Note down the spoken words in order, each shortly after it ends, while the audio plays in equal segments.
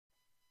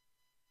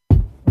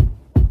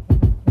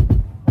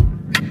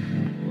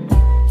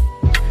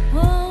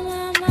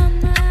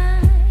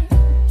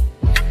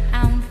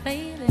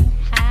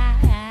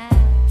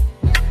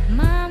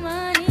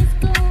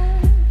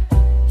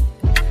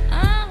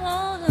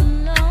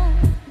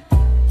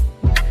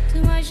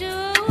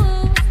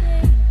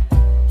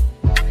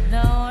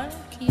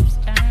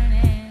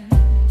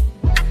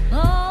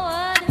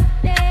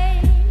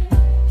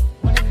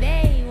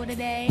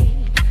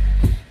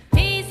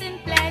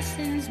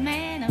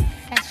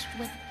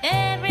with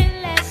every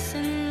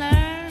lesson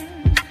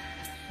learned.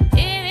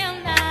 If your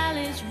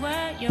knowledge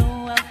were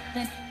your wealth,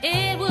 then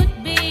it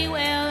would be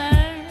well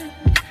earned.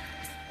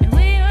 And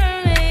we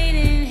were made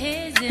in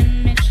his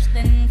image,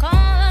 then call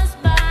us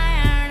by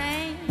our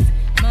names.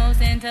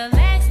 Most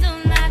intellects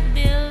do not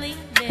believe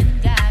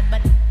in God,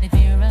 but they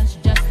fear us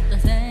just the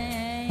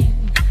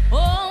same.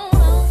 Oh,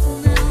 no,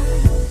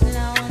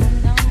 no,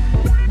 no,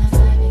 my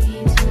baby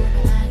keeps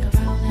moving like a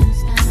rolling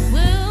stone.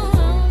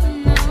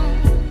 Whoa, no,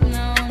 no,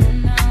 no,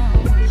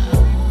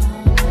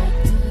 oh, back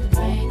to the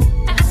break.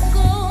 I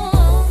go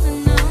on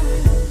and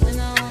on and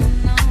on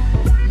and on.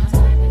 My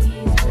baby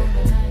keeps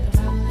moving like a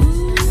rolling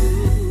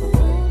stone.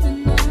 On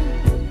and on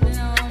and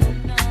on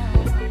and on.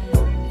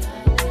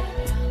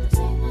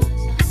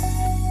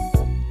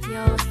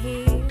 You're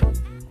here,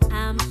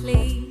 I'm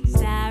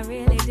pleased, I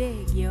really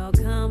dig your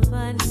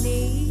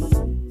company.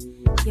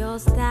 Your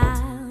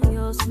style,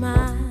 your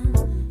smile,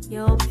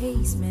 your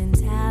peace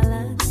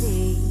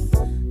mentality.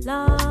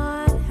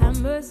 Lord,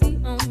 have mercy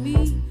on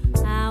me.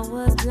 I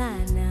was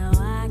blind, now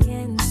I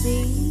can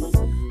see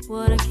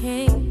what a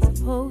king's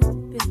supposed to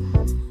be.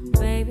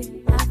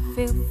 Baby, I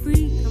feel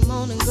free, come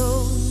on and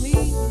go with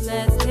me.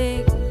 Let's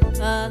take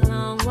a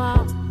long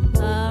walk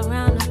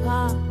around the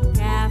park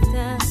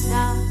after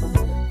dark.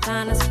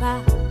 Find a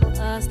spot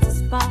for us to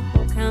spark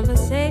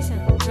conversation,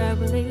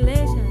 verbal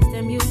elation,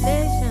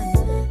 stimulation.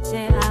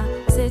 Share our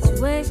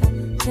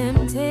situation,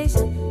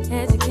 temptation,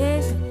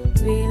 education,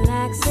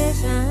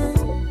 relaxation,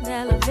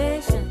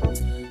 elevation.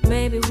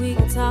 Maybe we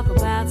could talk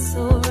about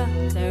Surah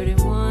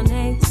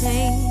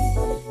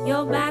 31:18.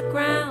 Your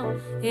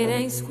background, it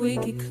ain't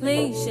squeaky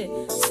clean shit.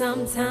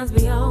 Sometimes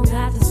we all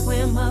got to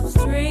swim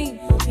upstream.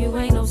 You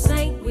ain't no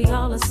saint, we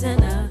all a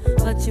sinner.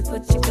 But you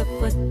put your good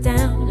foot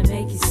down and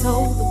make your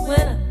soul the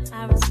winner.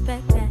 I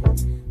respect that.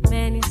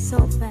 Man, you're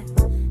so fat,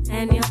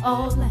 and you're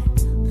all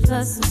that,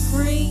 plus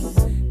supreme.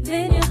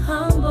 Then you're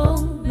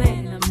humble,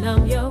 man, I'm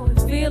numb, you're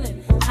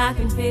feeling. I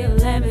can feel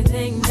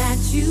everything that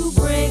you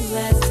bring.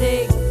 Let's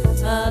take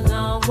a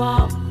long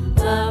walk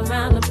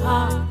around the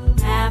park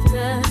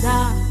after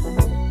dark.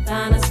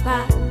 Find a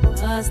spot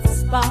for us to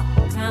spark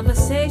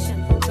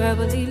conversation,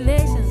 verbal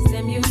elation,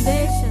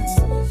 stimulation.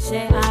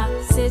 Share our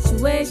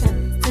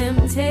situation,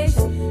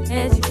 temptation,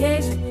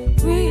 education,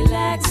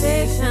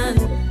 relaxation,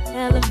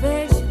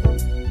 elevation.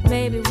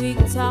 Maybe we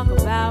could talk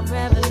about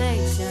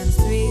Revelations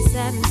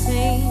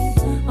 3:17.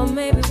 Or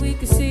maybe we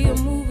could see a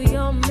movie.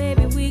 Or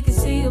maybe we could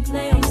see a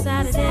play on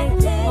Saturday.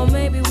 Or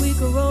maybe we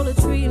could roll a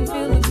tree and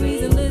feel the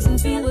breeze and listen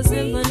to a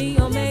symphony.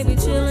 Or maybe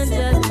chill and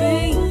just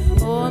be.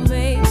 Or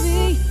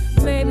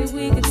maybe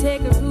we could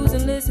take a cruise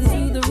and listen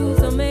to the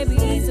roots. Or maybe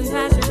eat some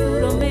passion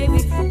fruit. Or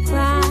maybe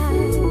cry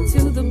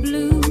to the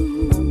blues.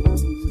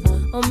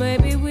 Or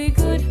maybe we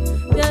could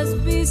just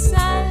be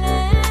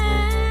silent.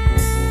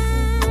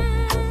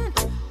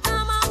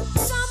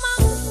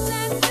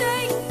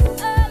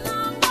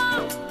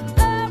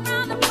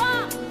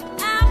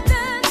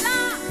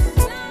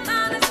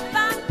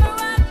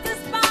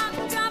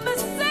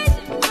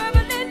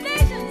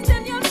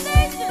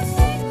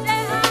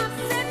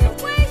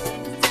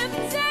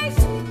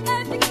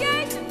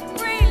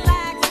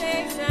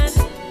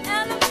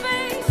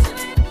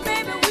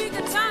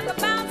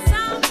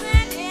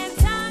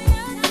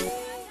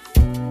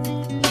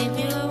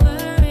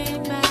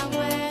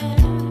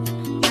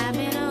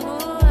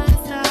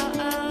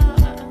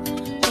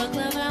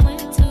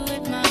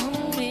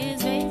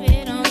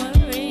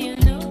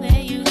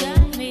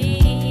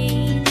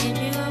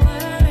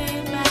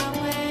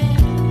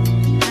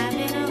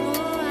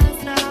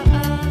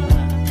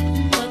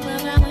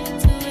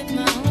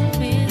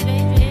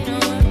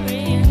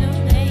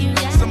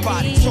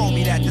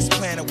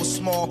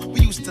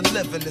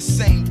 In the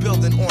same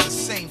building on the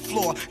same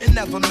floor and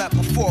never met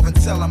before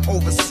until I'm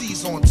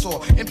overseas on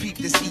tour and peep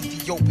this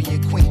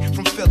Ethiopian queen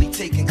from Philly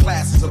taking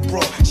classes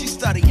abroad. She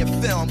studying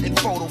film and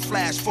photo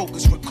flash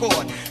focus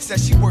record.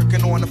 Says she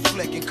working on a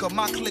flick and cut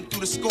my click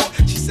through the score.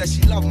 She says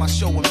she loved my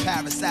show in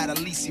Paris at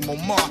Elysee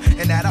Montmartre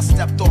and that I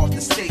stepped off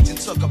the stage and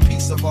took a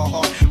piece of her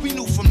heart. We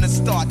knew from the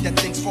start that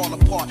things fall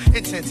apart,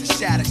 intent to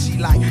shatter. She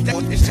like, that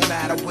it should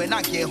matter when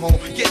I get home.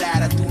 Get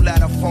at her through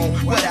letter phone,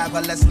 whatever.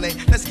 Let's link,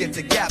 let's get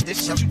together.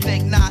 This shit you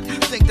think not?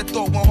 Think the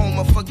thought went home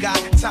and forgot.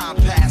 Time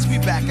passed, we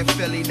back in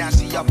Philly, now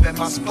she up in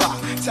my spot.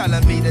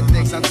 Telling me the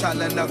things I'm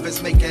telling her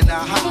is making her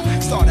hot.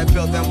 Started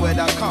building with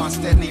her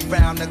constantly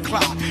round the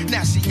clock.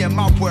 Now she in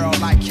my world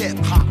like hip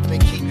hop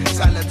and keep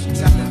telling me,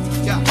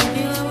 yeah.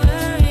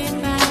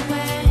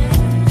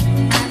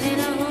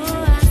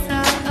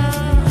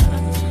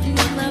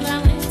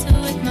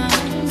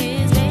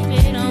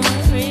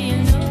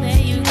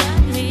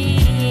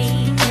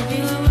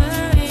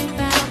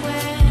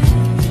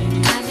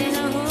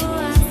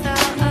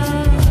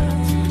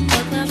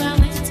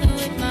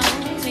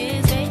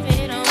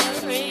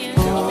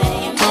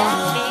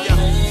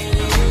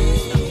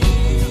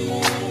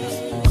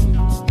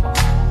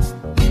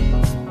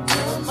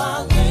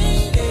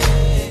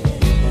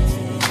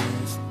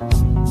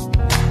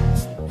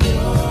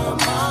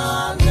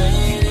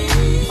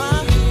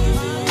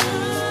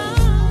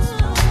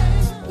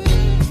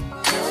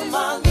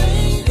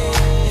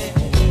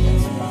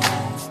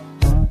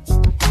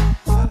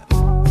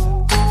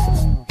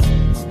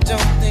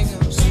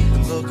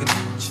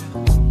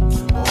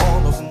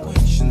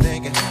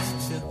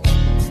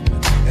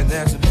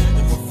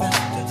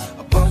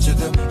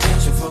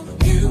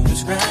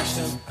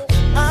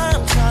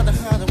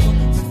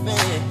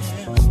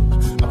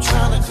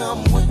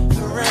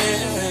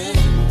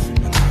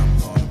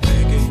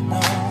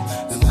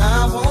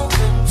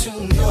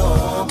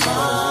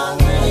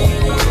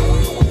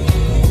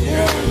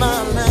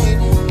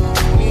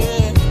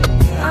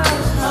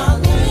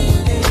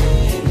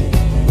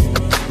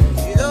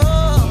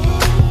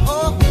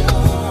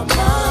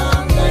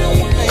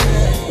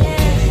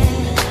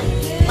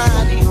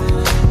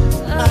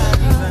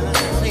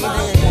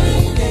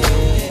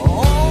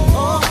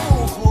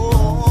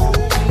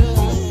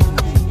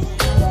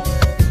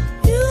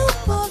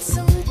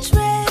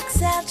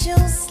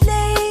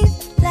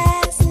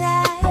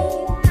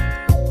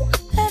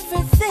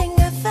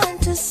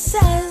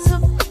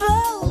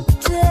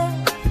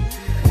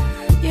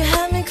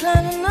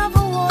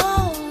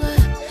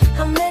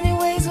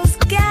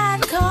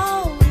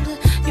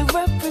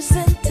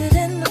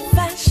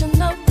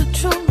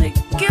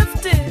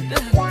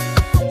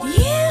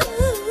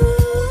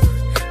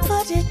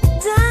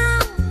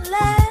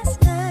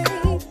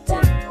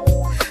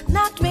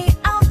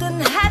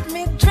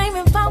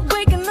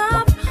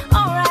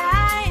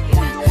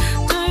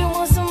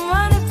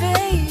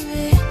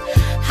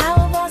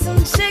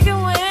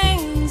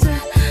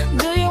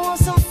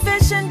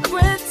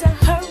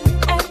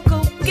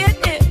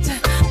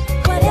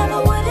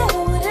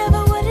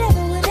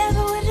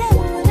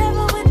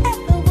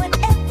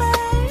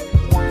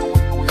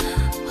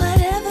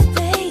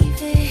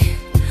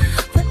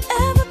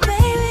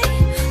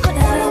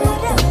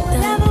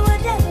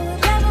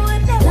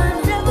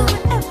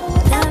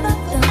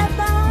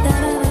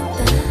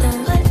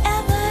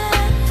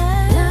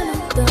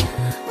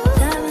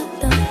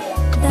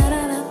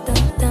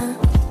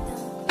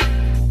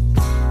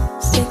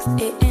 6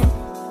 a.m.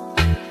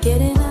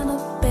 Getting out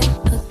of bed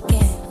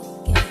again.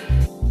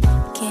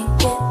 Can't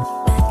get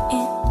back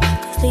in,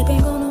 'cause sleep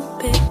ain't gonna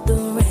pay the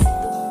rent.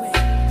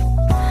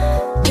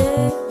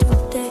 Day to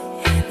day,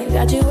 they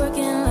got you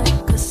working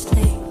like a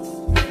slave,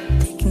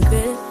 taking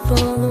credit for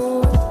the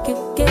work you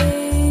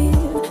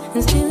gave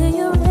and stealing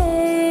your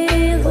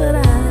raise. But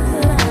I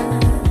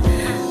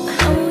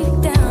hold you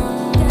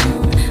down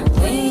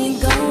when you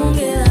gon'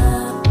 get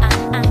up.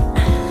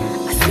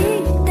 I see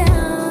you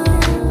down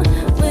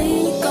when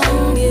you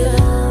gon' get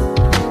up.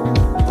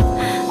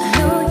 I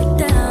know you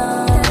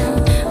down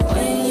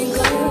when you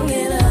gon'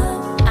 get up.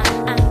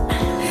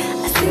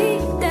 I see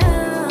you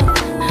down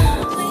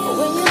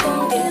when you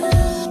gon' get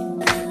up.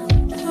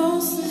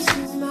 Closer to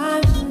my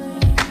dream.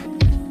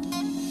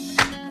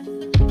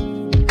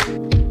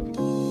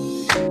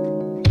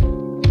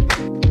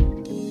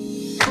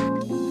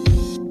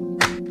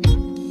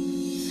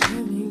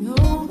 Coming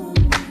over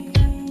me,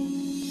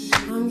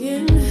 I'm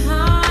getting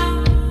high,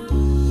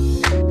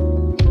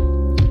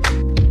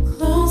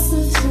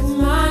 closer to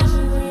my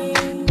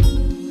dream.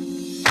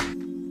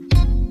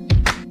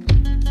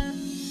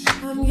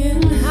 I'm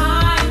getting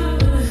higher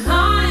and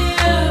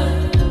higher,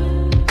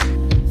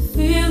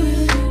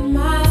 feeling in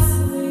my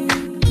sleep.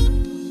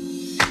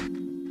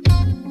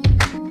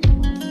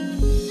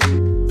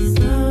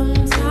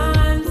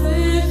 Sometimes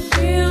it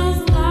feels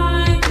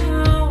like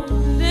I'll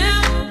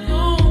never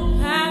go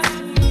past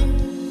you.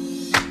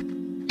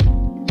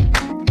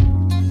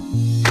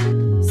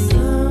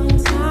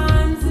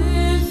 Sometimes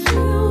it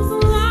feels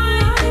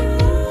like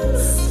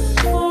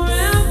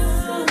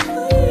forever,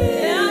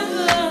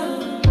 ever.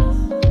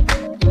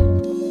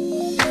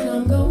 And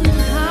I'm going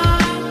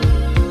high,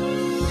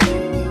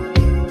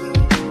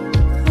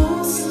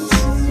 closer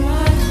to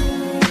my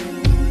dream.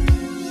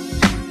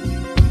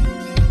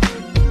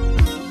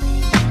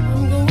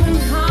 I'm going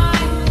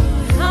higher,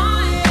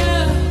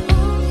 higher.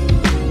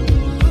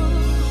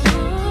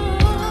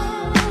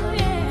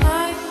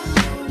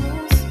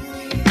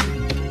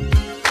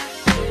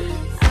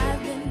 I've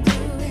been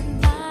doing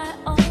my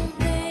own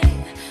thing.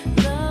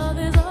 Love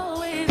is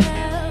always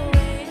that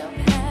way of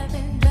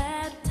having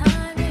bad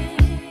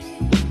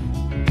timing.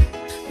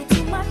 But to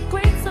my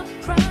great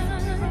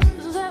surprise,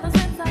 ever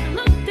since I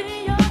looked in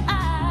your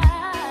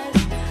eyes,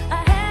 I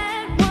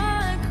had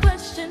one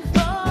question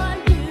for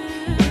you.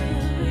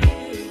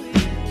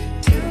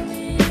 Tell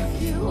me if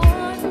you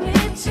want me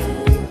to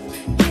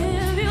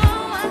give you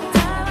all my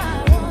time. I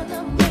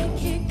wanna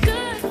make it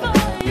good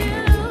for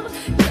you.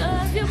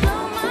 'Cause you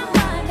blow my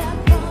mind. I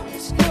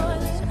promise you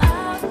that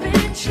I'll be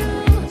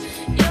true.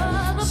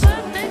 You're the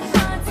perfect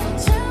kind, so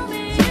tell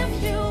me if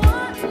you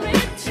want me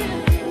to.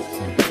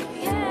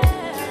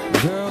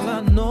 Yeah. Girl,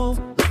 I know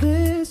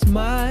this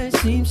might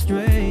seem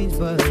strange,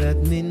 but let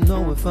me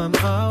know if I'm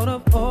out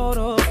of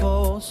order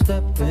or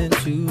step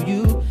into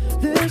you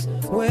this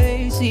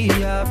way. See,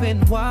 I've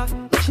been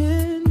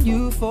watching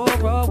you for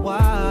a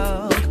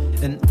while,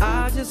 and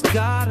I just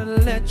gotta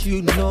let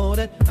you know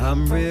that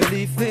I'm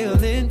really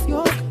feeling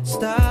your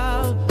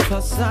style.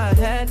 Plus I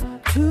had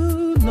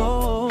to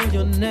know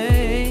your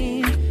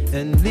name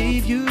and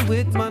leave you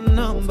with my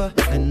number,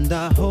 and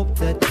I hope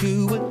that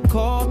you would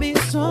call me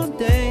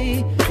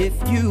someday. If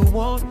you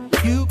want,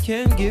 you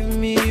can give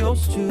me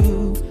yours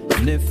too,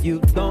 and if you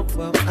don't,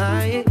 well,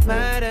 I ain't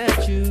mad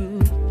at you.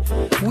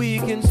 We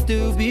can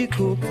still be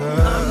cool.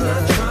 I'm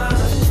not trying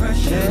to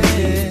pressure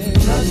you,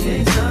 just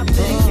can't stop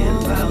thinking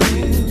about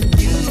you.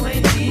 You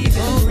ain't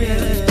even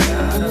really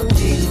gotta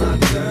be my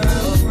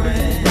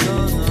girlfriend.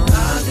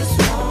 I just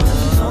wanna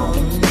know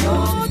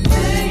your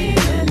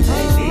name, and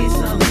maybe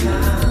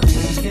sometime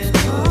we can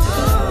go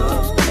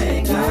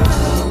hang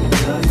out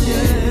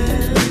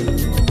again.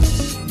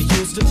 It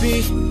used to be,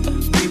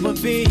 we would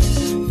be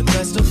the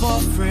best of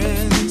all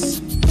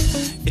friends.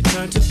 It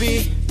turned to be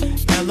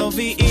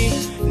LOVE,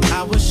 and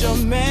I was your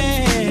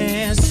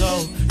man. So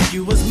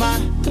you was my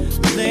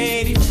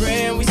lady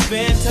friend. We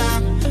spent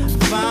time.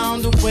 I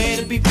found a way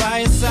to be by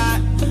your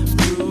side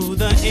through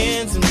the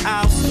ins and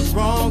outs, the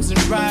wrongs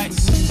and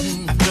rights.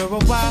 After a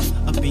while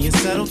of being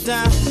settled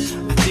down,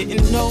 I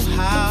didn't know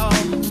how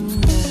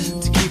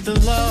to keep the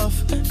love,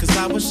 'cause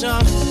I was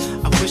young.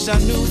 I wish I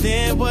knew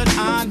then what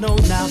I know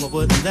now. I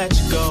wouldn't let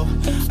you go.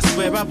 I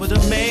swear I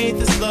would've made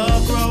this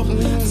love grow.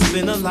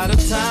 Spent a lot of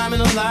time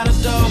and a lot of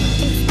dough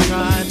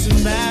trying to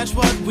match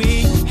what we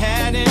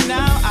had, and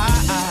now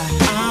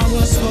I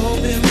was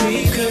hoping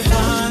we could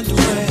find a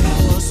way. I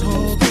was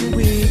hoping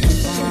we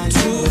could find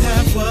to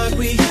have what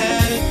we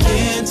had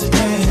again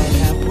today.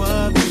 Have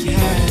what we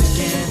had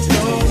again today.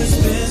 Know it's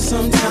been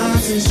some time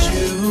since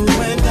you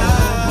and I.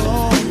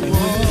 It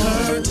wouldn't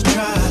hurt to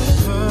try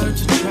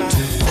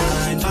to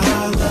find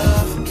our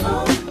love.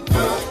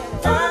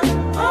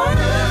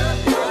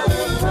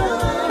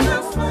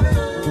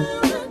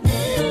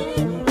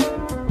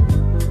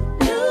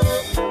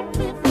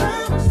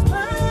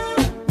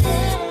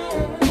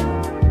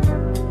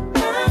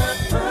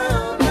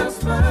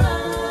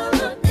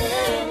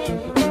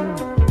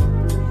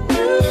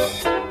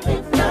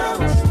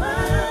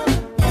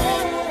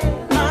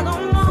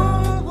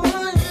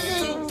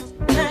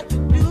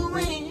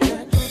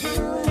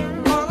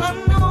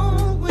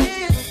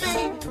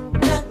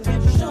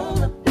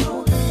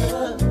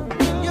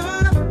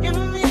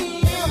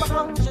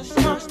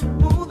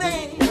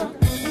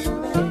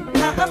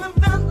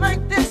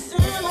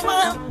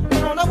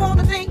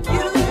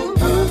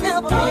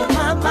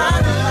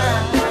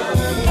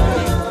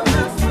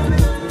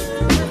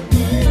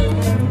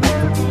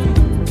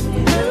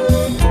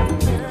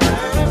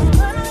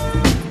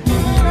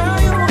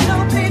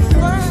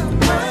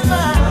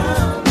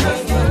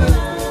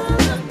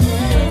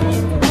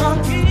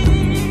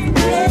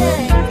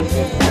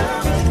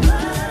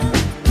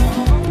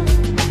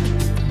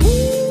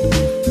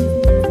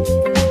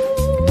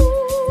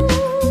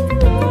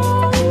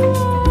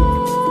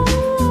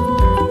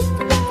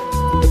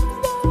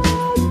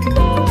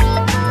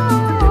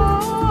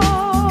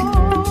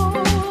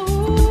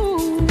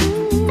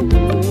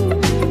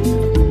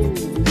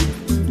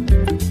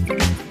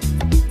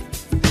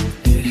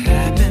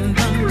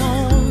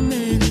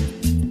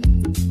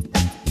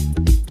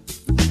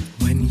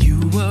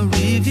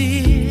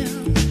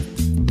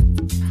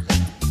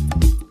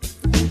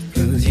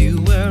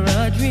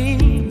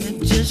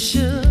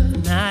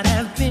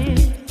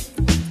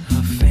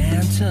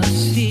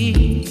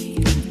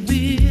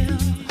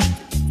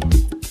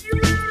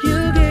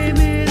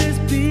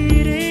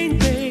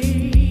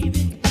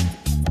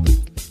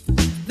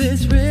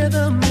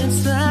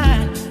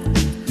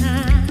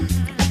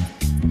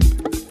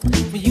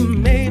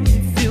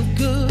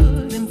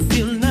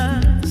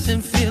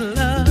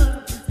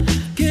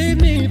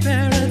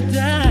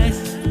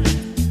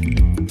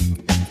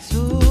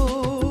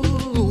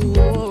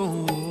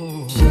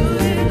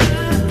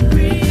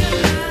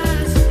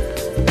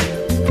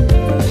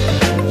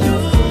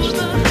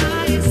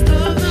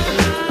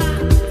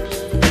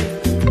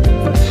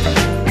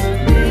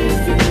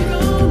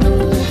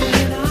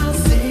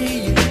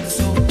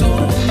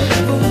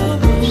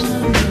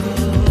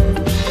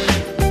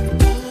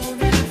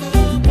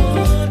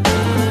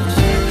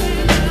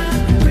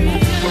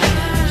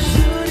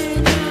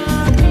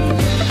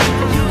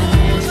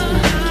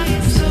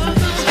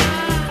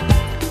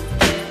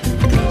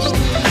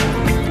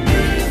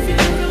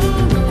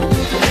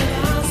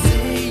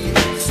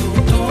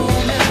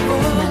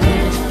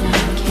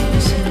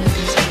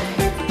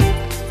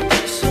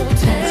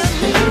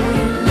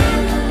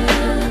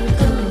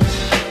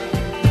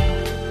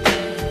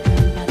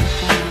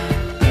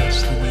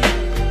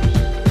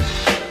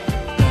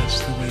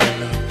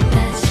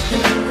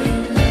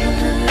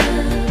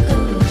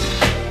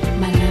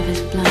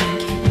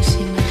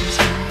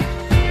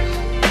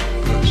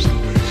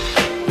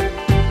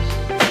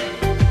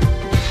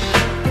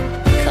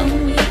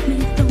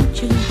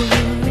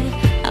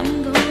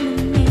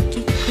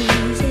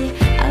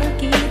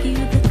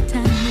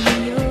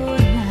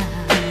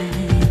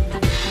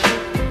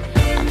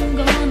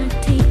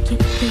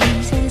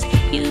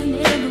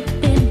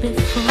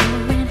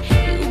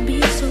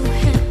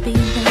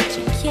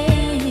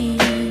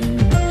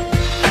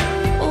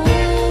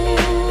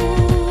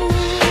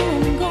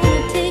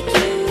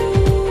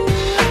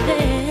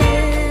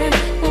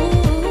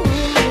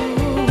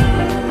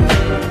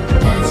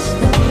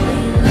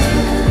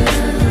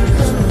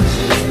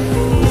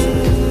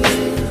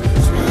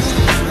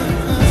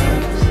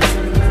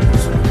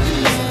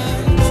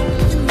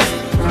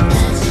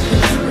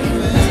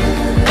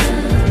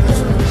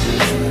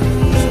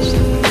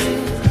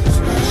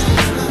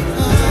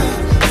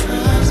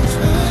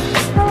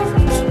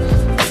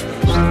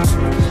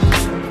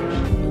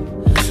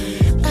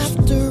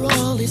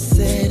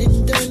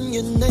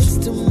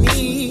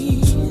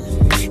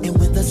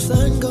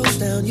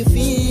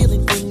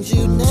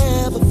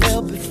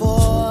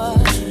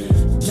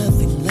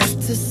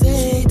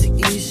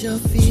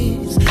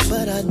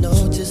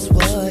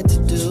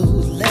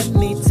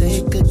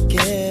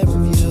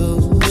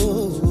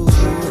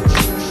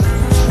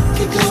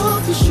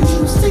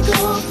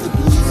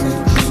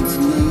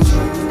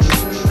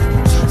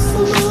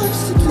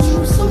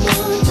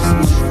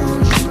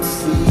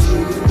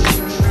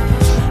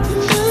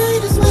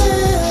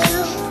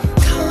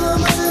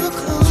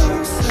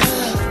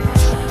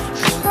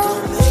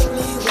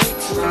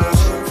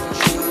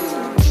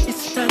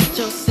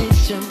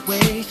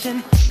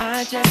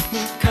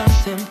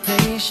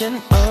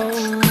 obsession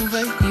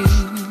over you.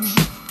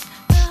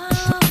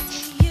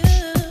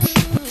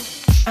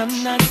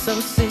 I'm not so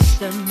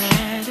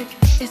systematic.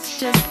 It's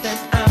just that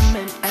I'm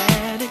an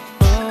addict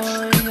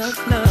for your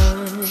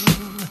love.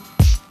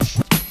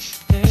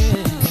 Yeah.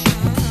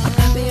 I'm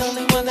not the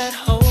only one that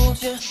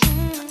holds you.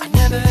 I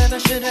never ever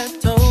should have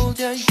told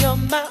you you're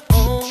my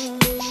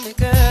only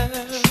girl.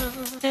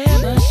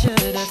 Never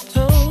should have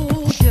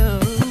told you.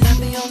 I'm not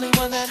the only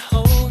one that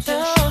holds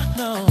you.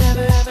 No, I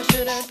never ever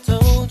should have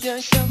told you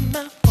you're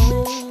my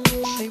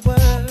only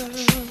world.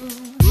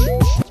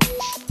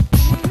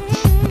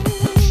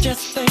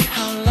 Just think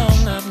how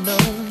long I've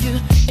known you.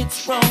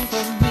 It's wrong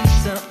for me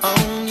to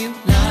own you.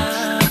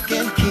 Lock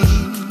and key.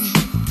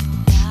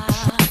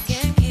 Lock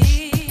and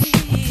key.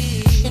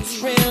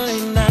 It's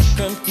really not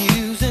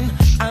confusing.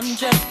 I'm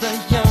just a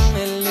young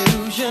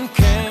illusion.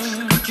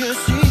 Can't you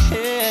see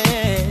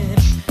it?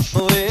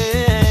 Oh,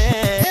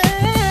 yeah.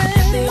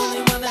 I'm the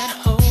only one that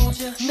holds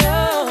you.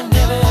 No,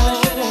 never ever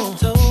should have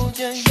told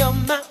you you're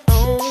my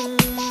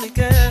only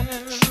girl.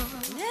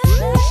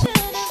 Never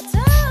should have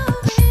told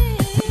me.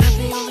 I'm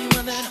the only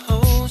one that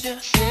holds you.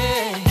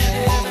 Yeah,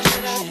 never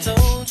should have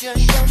told you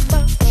you're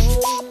my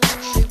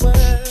only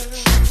world.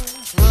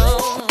 No,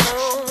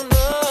 no,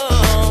 no.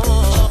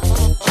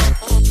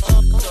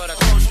 Thought I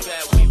told you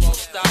that we won't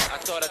stop. I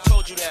thought I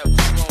told you that we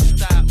won't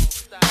stop.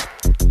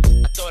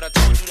 I thought I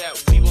told you that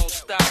we won't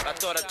stop. I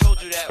thought I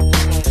told you that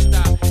we won't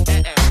stop. I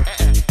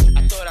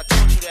thought I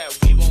told you that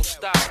we won't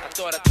stop. I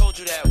thought I told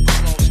you that we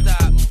won't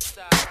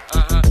stop.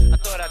 I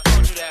thought I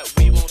told you that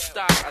we won't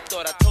stop. I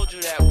thought I told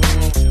you that we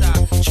won't stop.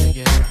 Check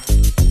it out.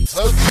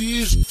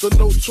 Aziz, the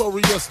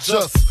notorious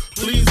just.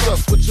 Please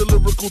us with your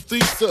lyrical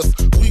thesis.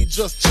 We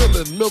just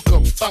chillin', milk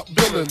 'em, top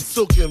billin',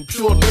 silkin',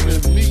 pure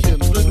linen, me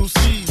and little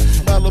C,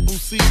 Malibu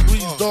sea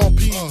breeze, dawn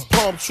peas,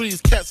 palm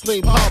trees, cats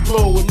named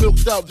Pablo and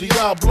milked out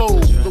Diablo.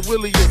 The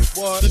williest,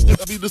 this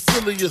be the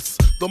silliest.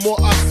 The more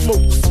I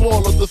smoke, the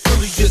smaller the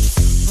silly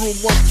gets. Room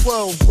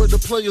 112, where the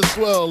players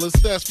dwell, and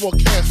stash more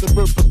cash than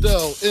Bert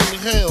Fidel.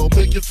 Inhale,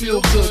 make you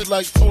feel good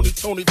like Tony.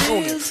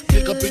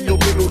 Pick up in your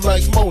middle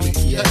like Moni.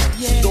 Yeah.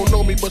 She don't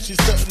know me, but she's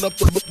setting up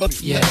the money.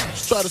 Yeah.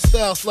 Try to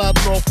style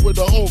sliding off with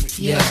a homie.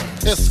 Yeah.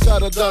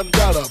 Escada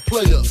Dangada,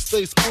 player,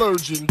 stay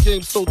splurging.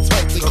 Game so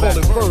tight they call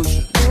it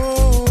version.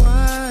 Oh,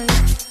 I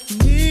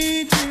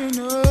need to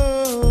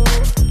know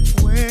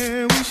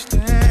where we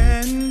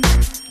stand.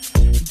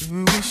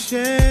 Do we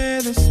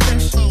share the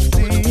special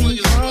thing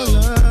called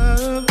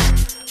love?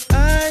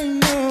 I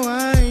know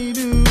I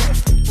do.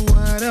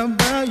 What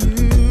about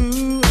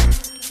you?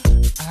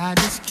 I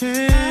just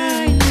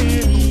can't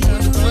get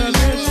enough of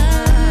this.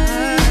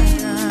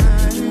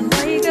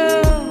 Where you go?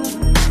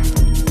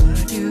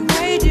 What do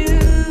I do?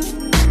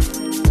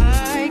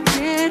 I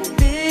can't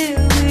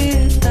live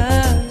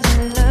without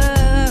your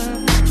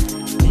love.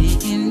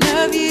 Thinking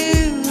of you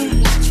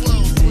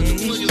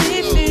makes me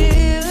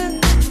feel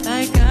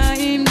like I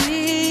am the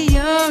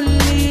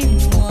only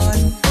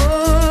one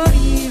for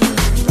you.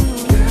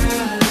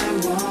 Girl, I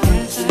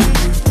want to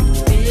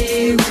be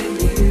with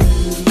you.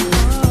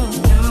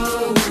 No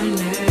one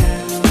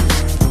else,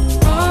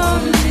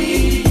 only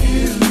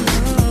you.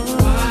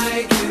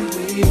 Why can't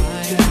we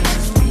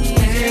just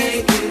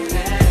make it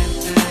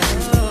happen?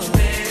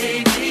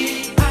 Baby,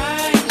 I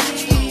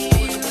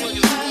need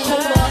you.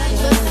 Hold up,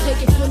 let's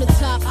take it from the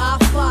top. I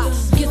Fox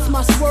gets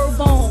my swerve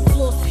on,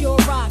 floors pure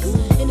rocks.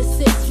 In the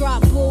 6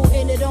 drop, bull,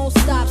 and it don't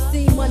stop.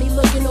 See money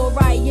looking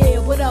alright, yeah.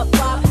 What up,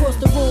 Bob? Across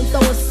the room,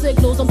 throwing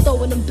signals, I'm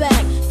throwing them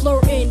back.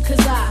 Flirting, cause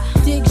I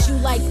digs you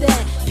like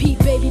that. Pete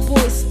baby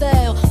boy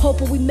style,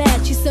 hoping we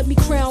match. She sent me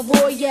Crown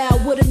Royale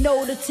with a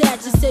note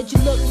attached. She said you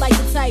look like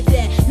the type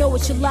that know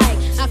what you like.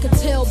 I could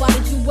tell by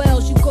the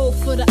jewels you go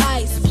for the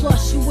ice.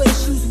 Plus you wear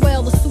shoes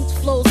well, the suits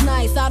flows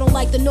nice. I don't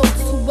like the notes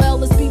too well,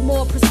 let's be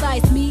more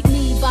precise. Meet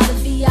me by the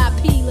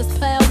VIP, let's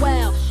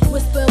powwow.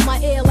 Whisper in my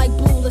ear like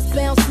boo, let's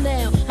bounce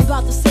now. I'm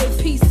about to say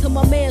peace to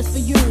my mans for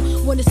you.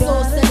 When it's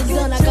all said and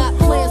done, I got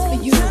plans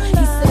for you.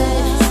 He said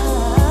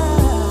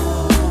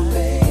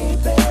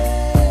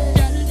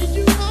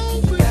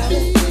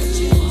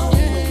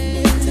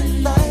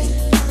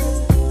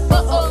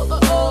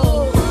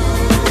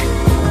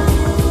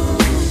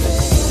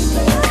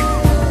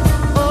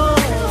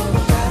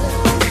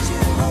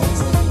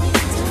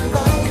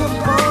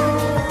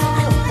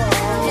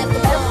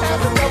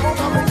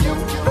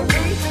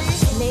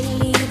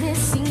Lately, there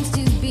seems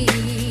to be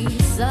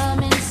some